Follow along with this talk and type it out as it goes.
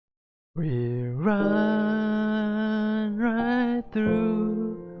We run right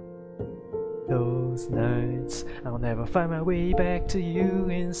through those nights. I'll never find my way back to you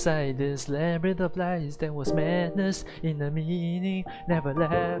inside this labyrinth of lies. There was madness in the meaning, never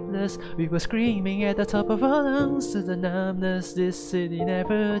left us. We were screaming at the top of our lungs to the numbness. This city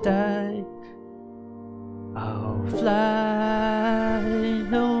never died. I'll fly,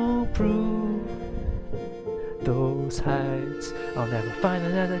 no proof. Those heights, I'll never find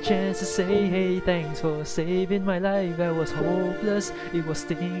another chance to say, hey, thanks for saving my life. I was hopeless, it was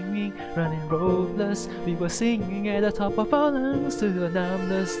stinging, running roadless. We were singing at the top of our lungs to the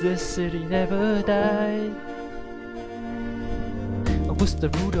numbness. This city never died. What's the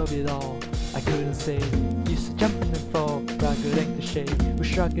root of it all? I couldn't say. Used to jump and fall, rugged and cliche. We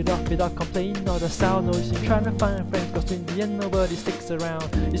shrug it off without complaining or the sound noise. You're trying to find friends, cause in the end nobody sticks around.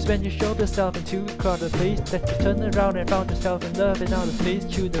 It's when you show yourself into a crowded place that you turn around and found yourself in love in outer space.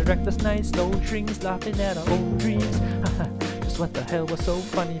 Through the reckless nights, no strings, laughing at our own dreams. Just what the hell was so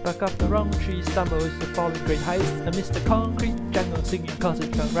funny? Back up the wrong tree, stumbles to falling great heights amidst the concrete jungle, singing cause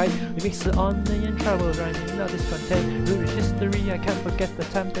it felt right. We mix the onion trouble, rhyming not discontent. Rooted history, I can't forget the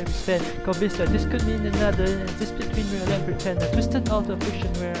time that we spent. Convinced that this could mean another, and this between real and pretend. A twisted alter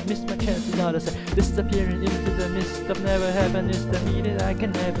fiction where I missed my chance in others. Disappearing into the mist of never heaven is the me that I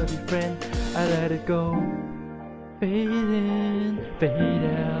can never befriend. I let it go, fade in, fade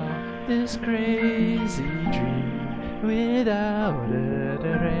out, this crazy dream. Without a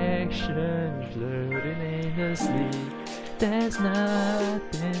direction, floating aimlessly. There's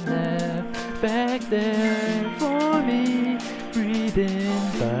nothing left back there for me. Breathing,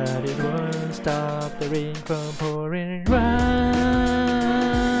 but it won't stop the rain from pouring.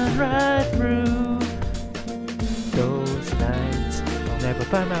 Run right through those nights. I'll never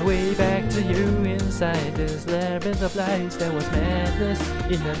find my way back to you inside this labyrinth of lies. There was madness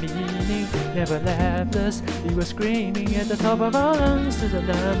in the meaning, never left us. We were screaming at the top of our lungs to the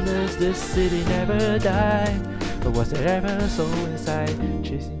numbness. This city never died. But was there ever a soul inside,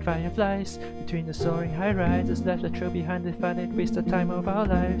 chasing fireflies between the soaring high rises? Left a trail behind the fun, it wastes the time of our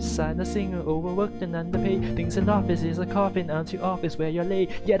lives. Sign a singer, overworked and underpaid. Things in office is a coffin, unto office where you're laid.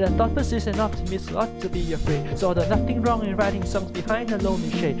 Yet a thoughtless is an optimist who ought to be afraid. Saw the nothing wrong in writing songs behind a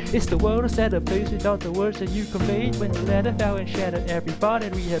lonely shade. Is the world a sadder place without the words that you conveyed? When the letter fell and shattered every bar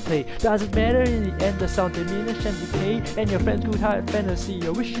that we had played. Doesn't matter in the end, the sound diminished and decayed. And your friends could hide fantasy,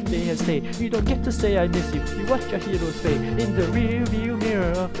 you're wishing they had stayed. You don't get to say I miss you, you watch your heroes fade in the rear view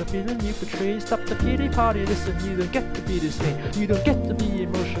mirror of the villain you portray. Stop the pity party, listen, you don't get to be dismayed. You don't get to be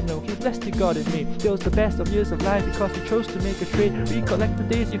emotional, he blessed you God in me. It was the best of years of life because you chose to make a trade. Recollect the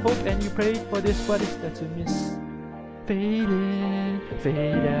days you hoped and you prayed for this, what is there to miss? Fade in,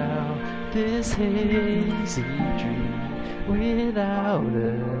 fade out, this hazy dream. Without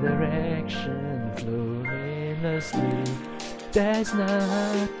a direction, flow aimlessly. There's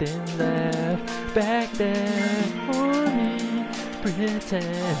nothing left back there for me. Pretend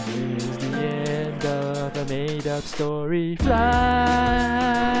is the end of a made-up story.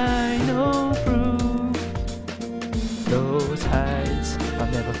 Fly, no proof. Those heights,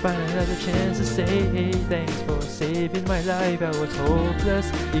 I'll never find another chance to say, hey, thanks for saving my life. I was hopeless,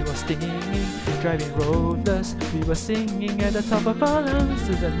 it was stinging, driving roadless. We were singing at the top of our lungs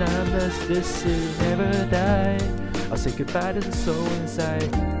to the numbness. This city never died. I'll say goodbye to the soul inside.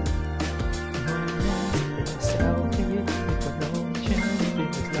 No one's selfie, if I don't change,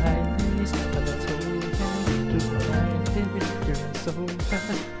 things like this. And let's hold hands to the night, you're so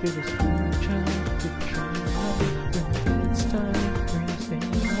fast. Feel this future, to the true love. When it's time, we're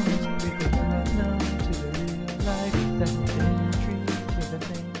staying honest. We can love now to the real life. That we daydream to the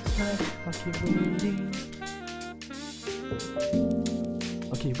next life. I'll keep waiting.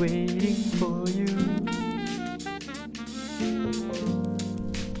 I'll keep waiting for you.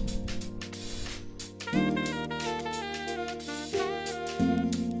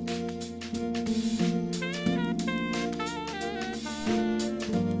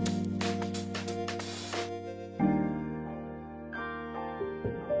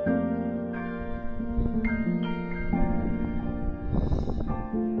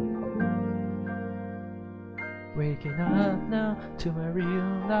 Waking up now to my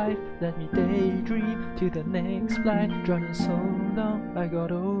real life. Let me daydream to the next flight. Driving so long, I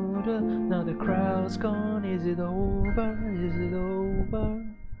got older. Now the crowd's gone. Is it over? Is it over?